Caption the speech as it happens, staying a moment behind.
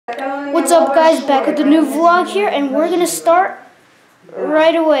What's up, guys? Back with the new vlog here, and we're gonna start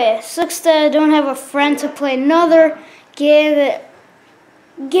right away. Sucks that I don't have a friend to play another game.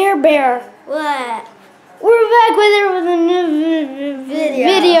 Garbear. What? We're back with a new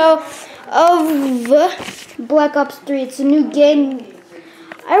video of Black Ops 3. It's a new game.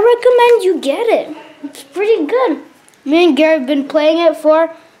 I recommend you get it. It's pretty good. Me and Gary have been playing it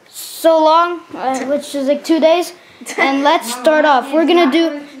for so long, which is like 2 days. And let's start off. We're gonna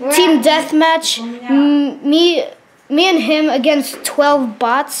do team deathmatch. Me and him against 12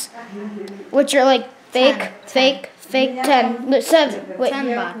 bots, which are like fake 10, 7. Wait,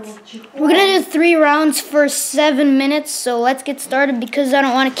 10 bots. We're gonna do 3 rounds for 7 minutes. So let's get started because I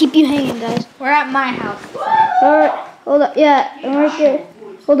don't want to keep you hanging, guys. We're at my house. All right, hold on. Yeah, we're good.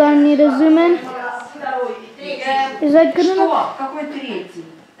 Hold on, I need to zoom in. Is that good enough?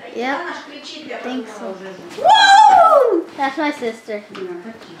 Yep. Think so. Woo! That's my sister.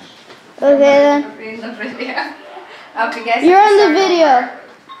 Okay then. You're on the video.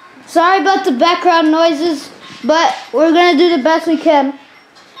 Sorry about the background noises, but we're gonna do the best we can.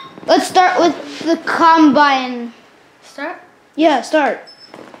 Let's start with the combine. Start? Yeah, start.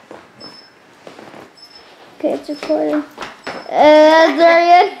 Okay, it's recording.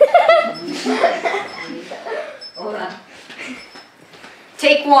 There Hold on.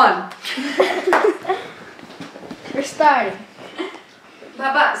 Take 1. We're starting.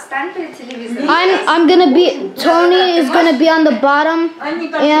 Baba, stand by the television. I'm gonna be. Tony is gonna be on the bottom,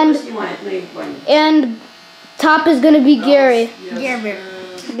 and top is gonna be Gary.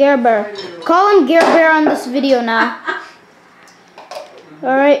 Garbear. Call him Garbear on this video now.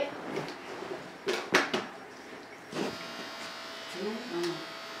 All right.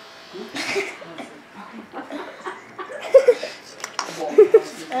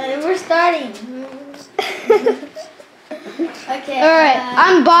 We're starting. Okay. All right.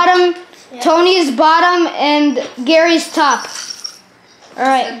 I'm bottom. Yeah. Tony is bottom, and Gary's top. All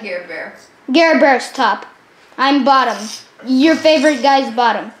right. Garbear. Garbear's top. I'm bottom. Your favorite guy's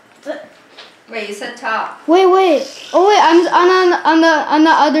bottom. Wait, you said top. Wait. Oh wait, I'm on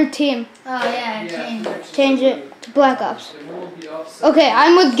the other team. Oh yeah, change it. Change it to Black Ops. Okay,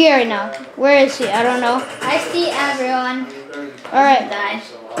 I'm with Gary now. Where is he? I don't know. I see everyone. All right. Die.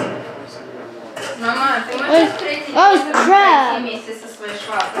 Mama, ты Ой, можешь прийти crap. вместе со своей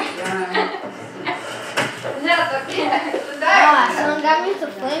шваброй? Someone got me the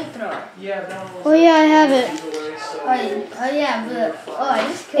flamethrower. Oh yeah, I have it. Oh yeah, but I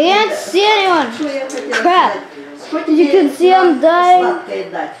just I can't see anyone. Crap. You can see I'm dying.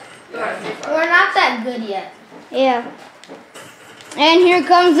 We're not that good yet. Yeah. And here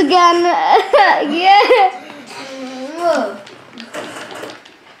comes again. Yeah. Whoa.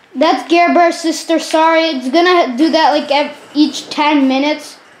 That's Garbear's sister. Sorry, it's gonna do that like each 10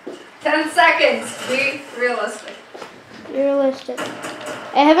 minutes. 10 seconds. Be realistic. Realistic.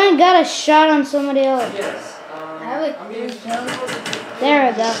 I haven't got a shot on somebody else. I have a kill. There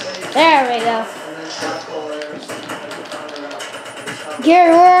we go. There we go.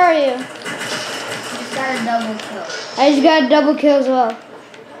 Gary, where are you? Just got a double kill. I just got a double kill as well.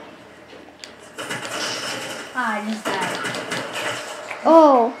 I just died.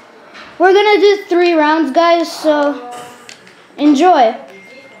 Oh. We're gonna do 3 rounds, guys, so enjoy.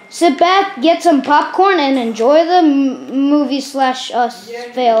 Sit back, get some popcorn, and enjoy the movie / us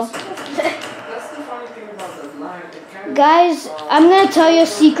fail. Guys, I'm gonna tell you a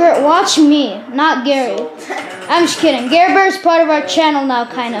secret. Watch me, not Gary. I'm just kidding. Garbear is part of our channel now,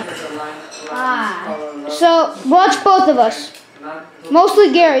 kinda. So watch both of us. Mostly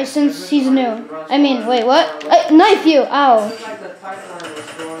Gary, since he's new. I mean, wait, what? Knife you! Ow.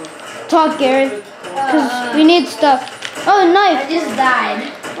 Talk, Gary, because we need stuff. Oh, knife! I just died.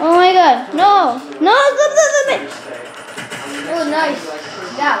 Oh my God! No! No! Oh, nice.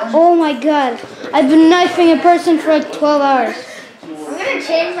 That one. Oh my God! I've been knifing a person for like 12 hours. I'm gonna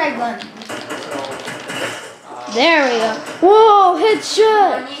change my gun. There we go. Whoa!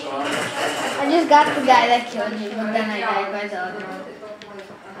 Headshot! I just got the guy that killed you, but then I died by the other one.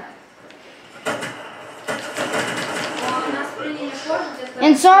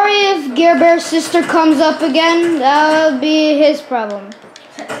 And sorry if Garbear's sister comes up again. That'll be his problem.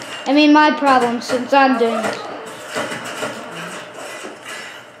 I mean my problem since I'm doing it.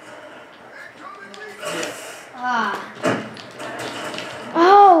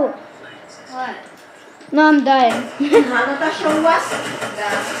 Oh! What? No, I'm dying.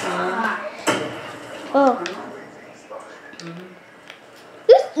 Oh.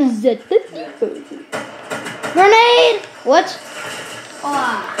 This is it. Grenade! What? Oh, I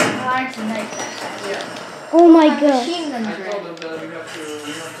like to knife that. Oh my God. Machine gun grenade.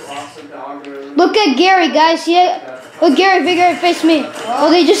 Look at Gary, guys. Look, Gary, face me. Oh,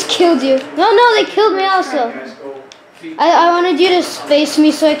 they just killed you. No, they killed me also. I wanted you to face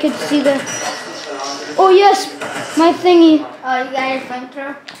me so I could see the... Oh, yes, my thingy. Oh, you got your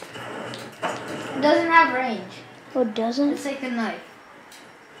flamethrower? It doesn't have range. Oh, it doesn't? It's like a knife.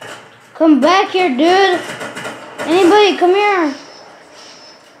 Come back here, dude. Anybody, come here.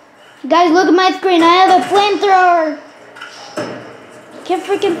 Guys, look at my screen. I have a flamethrower. Can't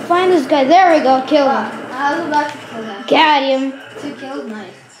freaking find this guy. There we go. Kill him. I was about to kill him. Got him. 2 kills,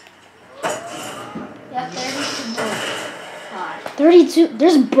 nice. Yeah, 32 bullets. 32.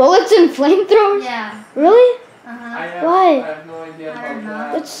 There's bullets and flamethrowers? Yeah. Really? Uh-huh. Why? I have no idea I don't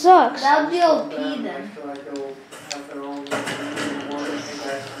about know. It sucks. That would be OP I then. feel like they'll have their own warning.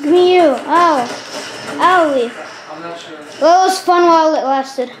 Give me you. Ow. Owie. I'm not sure. Well, it was fun while it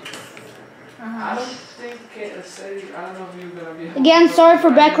lasted. I don't think I don't know if you're gonna be able Again, to- sorry for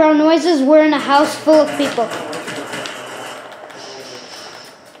background noises. We're in a house full of people.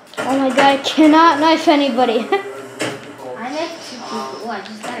 Oh my god, I cannot knife anybody. I knifed 2 people. Oh, I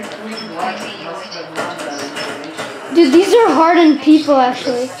just got a flame. Dude, these are hardened people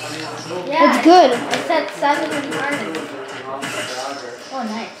actually. Yeah. That's good. I said 7 and hardened. Oh,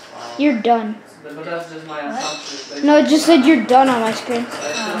 nice. You're done. But that's just my assumption. No, it just said you're done on my screen. I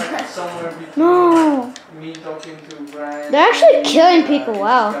feel like somewhere between No. me talking to Brian. They're actually killing people, and,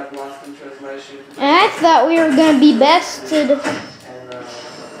 wow. got lost in translation. And I thought we were gonna be bested. And, that's my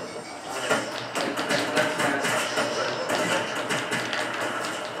assumption.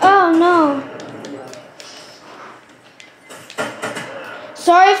 Oh no.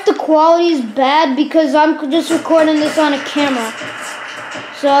 Sorry if the quality is bad because I'm just recording this on a camera.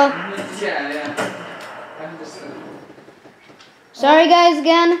 So, Yeah. I understand. sorry guys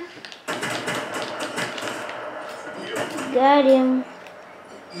again. Got him.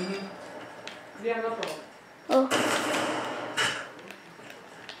 Yeah, no problem. Oh.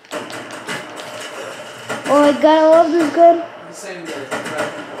 Oh my god, I love this gun. The same day. Right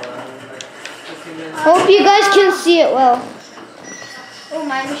before, like 15 minutes. Hope you guys can see it well. Oh,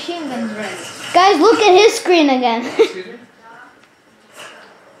 my machine gun's ready. Guys, look at his screen again. Excuse me?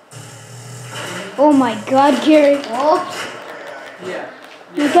 Oh my god, Gary. Oops. Yeah.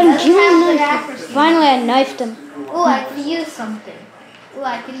 My gun, Doesn't give me a have good knife. accuracy. Finally, I knifed him. Oh, I could use something. Oh,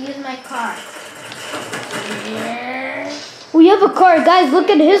 I could use my car. Yeah. We have a car. Guys, look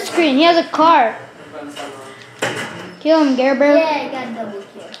at his screen. He has a car. Kill him, Garbear. Yeah, I got double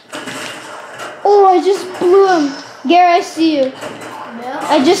kill. Oh, I just blew him. Gary, I see you. Yeah.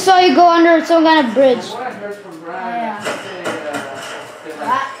 I just saw you go under some kind of bridge. What I heard from Brian, Yeah. they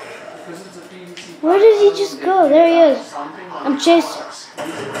What? because it's a PVC. Where did he just go? There he is. I'm chasing.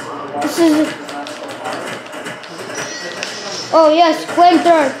 This is. Oh yes,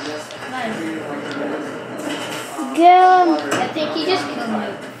 flamethrower. Nice. Get him. I think he just killed me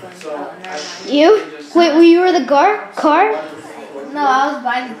with the flamethrower. Never mind. You? Wait, were you the car? No, I was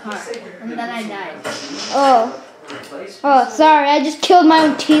by the car, and then I died. Oh. Oh, sorry. I just killed my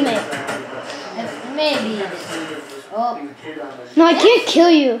own teammate. Maybe. Oh, No, I can't kill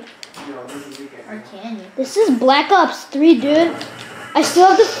you. or can you? This is Black Ops 3, dude. I still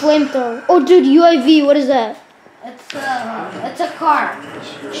have the flamethrower. Oh, dude, UAV. What is that? It's a car.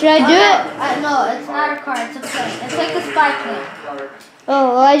 Should I do it? No, it's not a car. It's a plane. It's like a spy plane. Oh,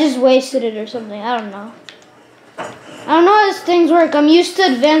 well, I just wasted it or something. I don't know. I don't know how these things work. I'm used to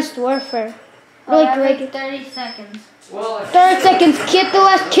Advanced Warfare. Really every great. 30 seconds. Well, 30 seconds. Get the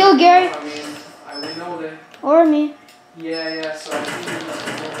last kill, Gary. I mean, we know that. Or me. Yeah, so I think we just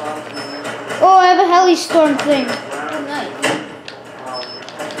move on to the next one. Oh, I have a heli storm thing. Oh, nice.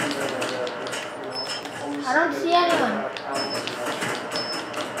 I don't see anyone.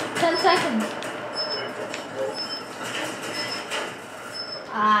 10 seconds.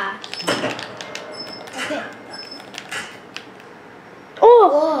 Okay.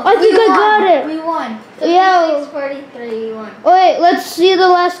 Oh, I think I got it. We won. Yeah. 43, we won. Oh, wait, let's see the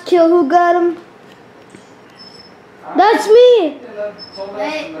last kill. Who got him? That's me.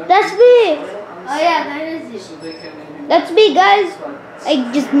 That's me. Oh yeah, that is you. That's me, guys.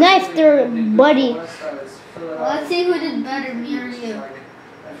 I just knifed their buddy. Well, let's see who did better, me or you. I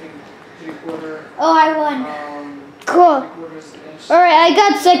think 3/4. Oh, I won. Cool. 3/4 inch. Alright, I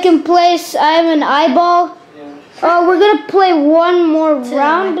got second place. I'm an eyeball. Yeah. We're gonna play one more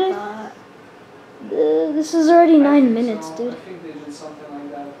round. I thought. This is already 9 minutes, I dude. think they did something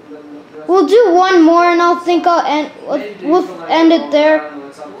like that. And then the rest We'll do one more, and I'll think I'll end. We'll end it there.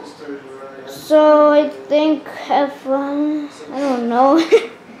 So I think have fun. I don't know.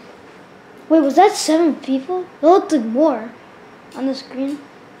 Wait, was that 7 people? It looked like more on the screen.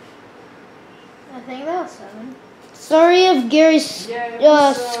 I think that was 7. Sorry if Gary's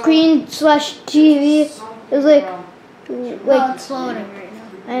screen/TV is like Oh, it's loading right now.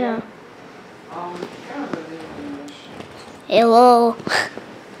 I know. Canada didn't English. Hello.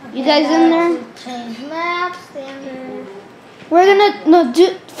 You guys in there? Change map, standard. We're gonna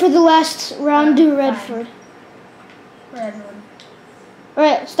do for the last round. Do Redford. Red one. All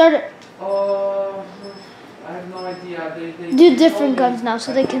right, start it. I have no idea. They Do different guns now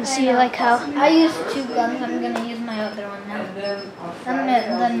so they can see like how. I used 2 guns. I'm gonna use my other one now. And then on Friday,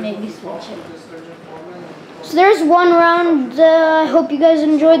 Then maybe switch it. So there's one round. I hope you guys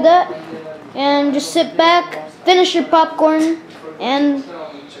enjoyed that. And just sit back, finish your popcorn, and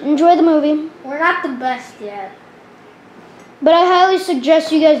enjoy the movie. We're not the best yet. But I highly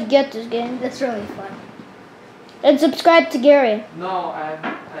suggest you guys get this game. It's really fun. And subscribe to Gary. No, I have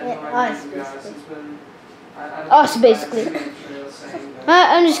no idea. Us, to be honest. basically. It's been, I don't Us, think basically. I've seen a trail saying that.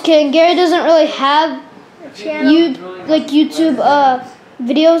 I'm just kidding. Gary doesn't really have Channel. YouTube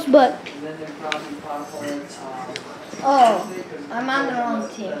videos, but And then they probably pop on, Oh, I'm on the wrong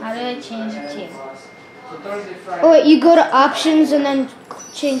team. How do I change the team? So Thursday, Friday. oh wait, you go to options and then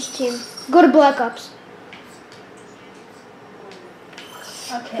change team. Go to Black Ops.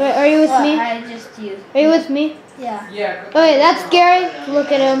 Okay. Wait, are you with Well, me? I just used. Are you with me? Yeah. Yeah. Oh wait, that's Gary. Look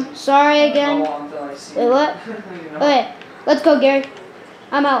at him. Sorry Go again. on till I see Wait, it. what? You know? Okay, let's go, Gary.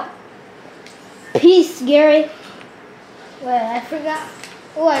 I'm out. Peace, Gary. Wait, I forgot.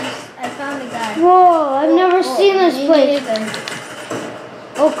 Oh, I found a guy. Whoa, I've never seen this me place. neither.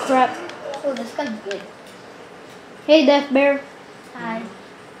 Oh crap. Oh, this guy's good. Hey, Death Bear. Hi.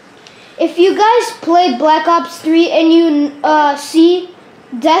 If you guys play Black Ops 3 and you see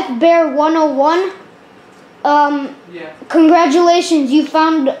Death Bear 101, Yeah. congratulations, you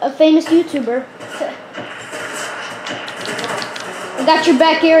found a famous YouTuber. I got your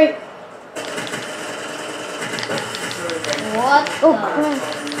back, Gary. What? Oh the- crap.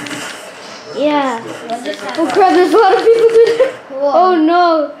 Yeah. What just Oh happened? crap, there's a lot of people there. Whoa. Oh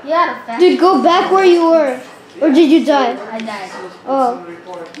no. You had a fast. Dude, go back where you were. Or did you die? I died. Oh.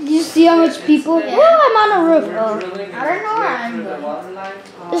 Did you see how much people? Yeah. Oh, I'm on a roof. Oh. I don't know where I'm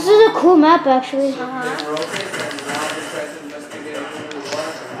going. This is a cool map, actually.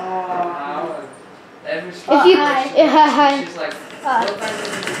 If you, Hi. yeah, hi. She's like, Uh, what time did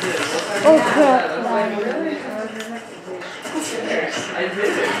you do this? What time Oh, did you do crap. that? I was like, really? I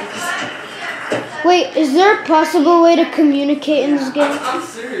did it. Wait, is there a possible way to communicate in this game? I'm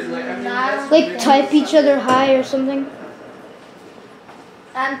serious. Like, I mean, Nah. that's the Like big type thing. each other hi or something?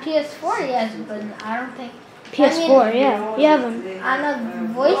 on PS4, yes, but I don't think. PS4, yeah. You have them. On a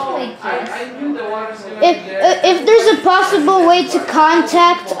voice mic, yes. I knew the water's gonna be there. If there's a possible way to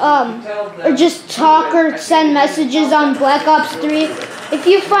contact, or just talk or send messages on Black Ops 3, if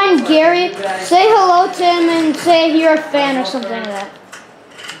you find Gary, say hello to him and say you're a fan or something like that.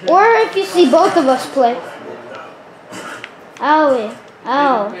 Or if you see both of us play. Owie.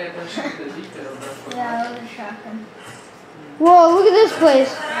 Ow. Pay attention to the details, that's what Yeah, that was shocking. Whoa, look at this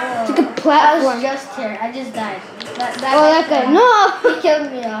place. Whoa. It's like a I was platform. just here. I just died. That Oh, that guy. No! He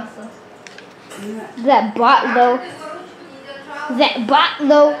killed me also. That bot, though. That bot,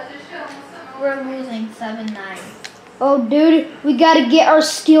 though. We're losing 7-9. Oh, dude, we gotta get our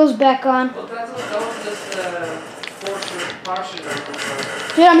skills back on. Well, that was just force partial.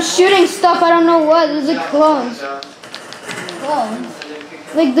 Dude, I'm shooting stuff, I don't know what. There's like clones. Clones.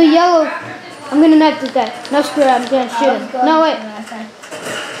 Like the yellow. I'm gonna knife this guy. No, screw it, I'm gonna shoot I was him. going No, to wait. that guy.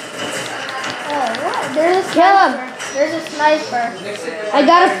 Oh, what? There's a Kill him. sniper. There's a sniper. I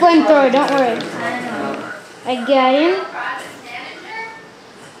got a flamethrower, don't worry. I know. I got him.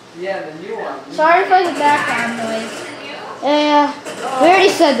 Yeah, the new one. Sorry for the background noise. Yeah, we already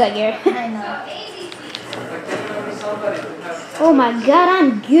said that, Gary. I know. Like, they remember somebody who has Oh my god,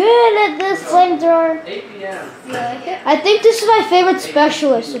 I'm good at this flamethrower. 8 p.m. You like it? I think this is my favorite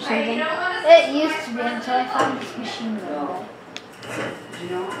specialist or something. It used to be until I found this machine gun guy.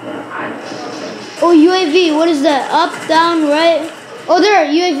 Oh, UAV, what is that? Up, down, right? Oh, there,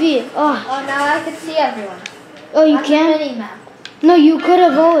 UAV. Oh, Oh, now I can see everyone. oh, you On the can? mini-map. No, you could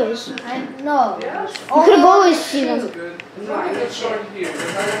have always. You I know. could have always seen them. Good. No, I can show it here.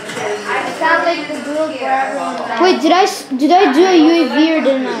 Because I can show it I found like the group where everyone's at. Wait, did I do a UAV or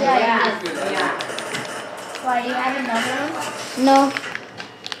didn't I? Yeah, here. you did. Why, you have another one? No.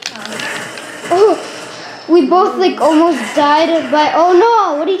 Oh, we both like almost died by. Oh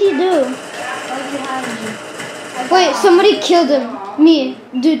no! What did he do? What do you have? Wait, somebody killed him. Me,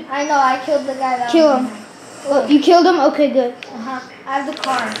 dude. I know, I killed the guy that Kill was him. Oh, you killed him? Okay, good. Uh-huh. I have the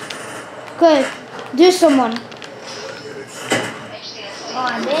car. Good. Do someone. Oh,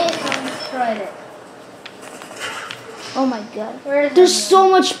 and they destroyed it. Oh my god. Where is There's everyone? so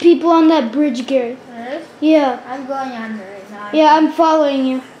much people on that bridge, Gary. There is? Yeah. I'm going under it now. Yeah, I'm following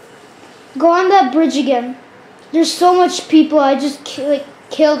you. Go on that bridge again. There's so much people. I just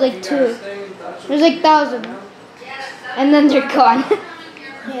killed like 2. There's like 1,000. And then they're gone.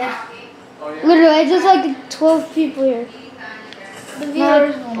 Yeah. Literally, I just like 12 people here. The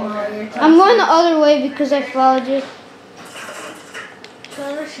viewers will know what you're talking I'm going the other way because I followed you. So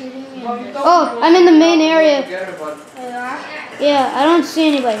they're shooting me. Oh, I'm in the main area. They are? Yeah, I don't see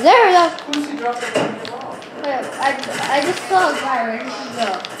anybody. There we go. Wait, I just saw a guy. Where did he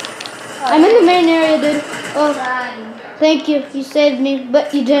go? I'm in the main area, dude. Oh, Dying. thank you. You saved me,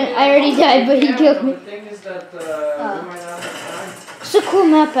 but you didn't. I already died, but you killed me. The thing is that we might not have It's a cool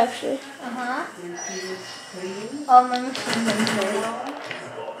map, actually. Uh-huh. Oh, my machine gun's ready.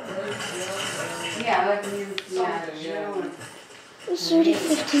 Yeah, like you. Yeah. It's already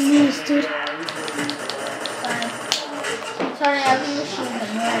 15 minutes, dude. Fine. Sorry, I have a machine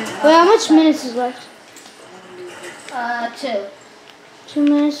gun ready. Wait, how much minutes is left? 2. 2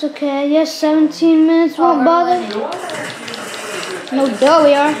 minutes, okay. Yes, 17 minutes. Won't we're bother. winning. No, duh,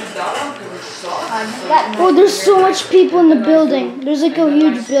 we are. I just got Oh, there's so much people in the building. There's like a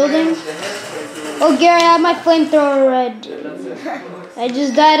huge building. Oh, Gary, I have my flamethrower ready. I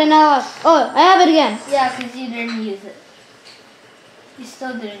just died and I lost. Oh, I have it again. Yeah, because you didn't use it. You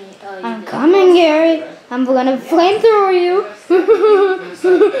still didn't use it. Oh, you I'm did. coming, Gary. I'm gonna flamethrower you.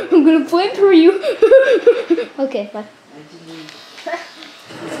 I'm gonna flamethrower you. Okay, bye.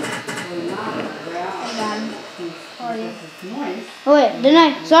 I got him. For you. Oh wait, didn't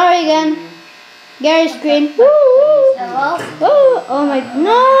I? Sorry again. Gary's screen. Woo, woo. Hello? Oh, oh my!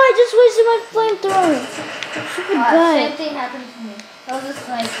 No, I just wasted my flamethrower. Stupid Same guy. thing happened to me. That was a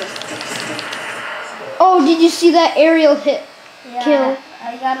sniper. Oh, did you see that aerial hit? Yeah, Kill.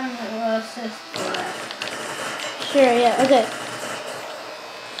 I got an assist for that. Sure, yeah, okay.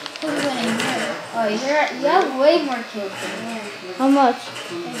 Who's winning here? Oh, you have way more kills than me. How much?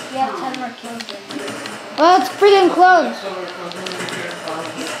 Like, you have 10 more kills than me. Well, it's freaking close.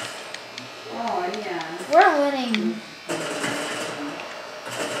 Oh, yeah. We're winning.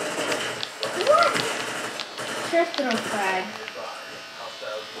 What? Sure throw frag.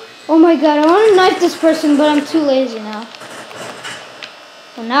 Oh my god, I want to knife this person, but I'm too lazy now.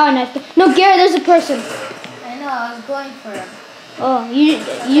 Well, now I knifed him. No, Gary, there's a person. I know, I was going for him. Oh, you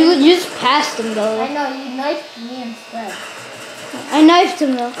just passed him though. I know, you knifed me instead. I knifed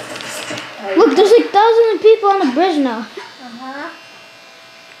him though. Look, there's like thousands of people on the bridge now. Uh-huh.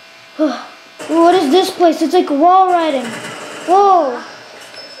 What is this place? It's like wall riding. Whoa.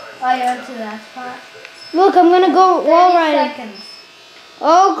 Oh, you're into that spot. Look, I'm gonna go wall 30 riding. seconds.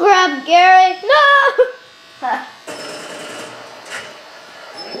 Oh crap, Gary. No!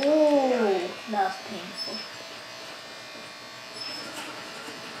 Ooh, that was painful.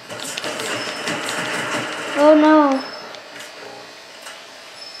 Oh no.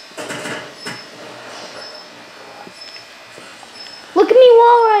 Look at me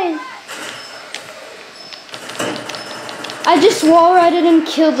wall riding. I just wall rided and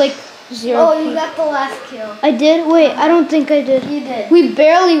killed like 0 Oh, you people. got the last kill. I did? Wait, I don't think I did. You did. We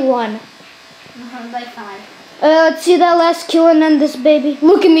barely won. By 5. Let's see that last kill and then this baby.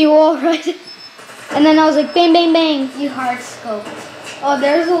 Look at me wall riding. And then I was like bang bang bang. You hard scoped. Oh,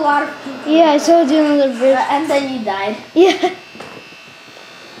 there's a lot of people. Yeah, I saw you on the bridge. And then you died. Yeah.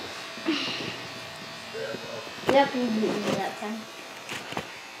 Yep, you beat me that time.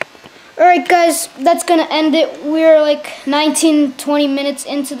 Alright guys, that's gonna end it. We're like 19-20 minutes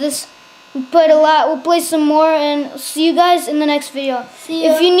into this. We played a lot. We'll play some more and see you guys in the next video. See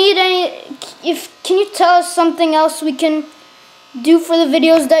ya. If you need can you tell us something else we can do for the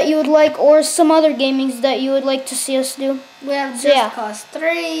videos that you would like, or some other gamings that you would like to see us do? We have So, Just yeah. Cause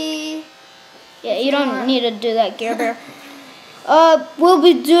 3. Yeah, you don't need to do that, Garbear. We'll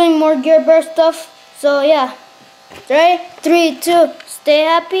be doing more Garbear stuff. So yeah. Ready? 3, 2, stay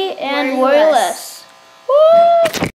happy and Worry worry less. less. Woo!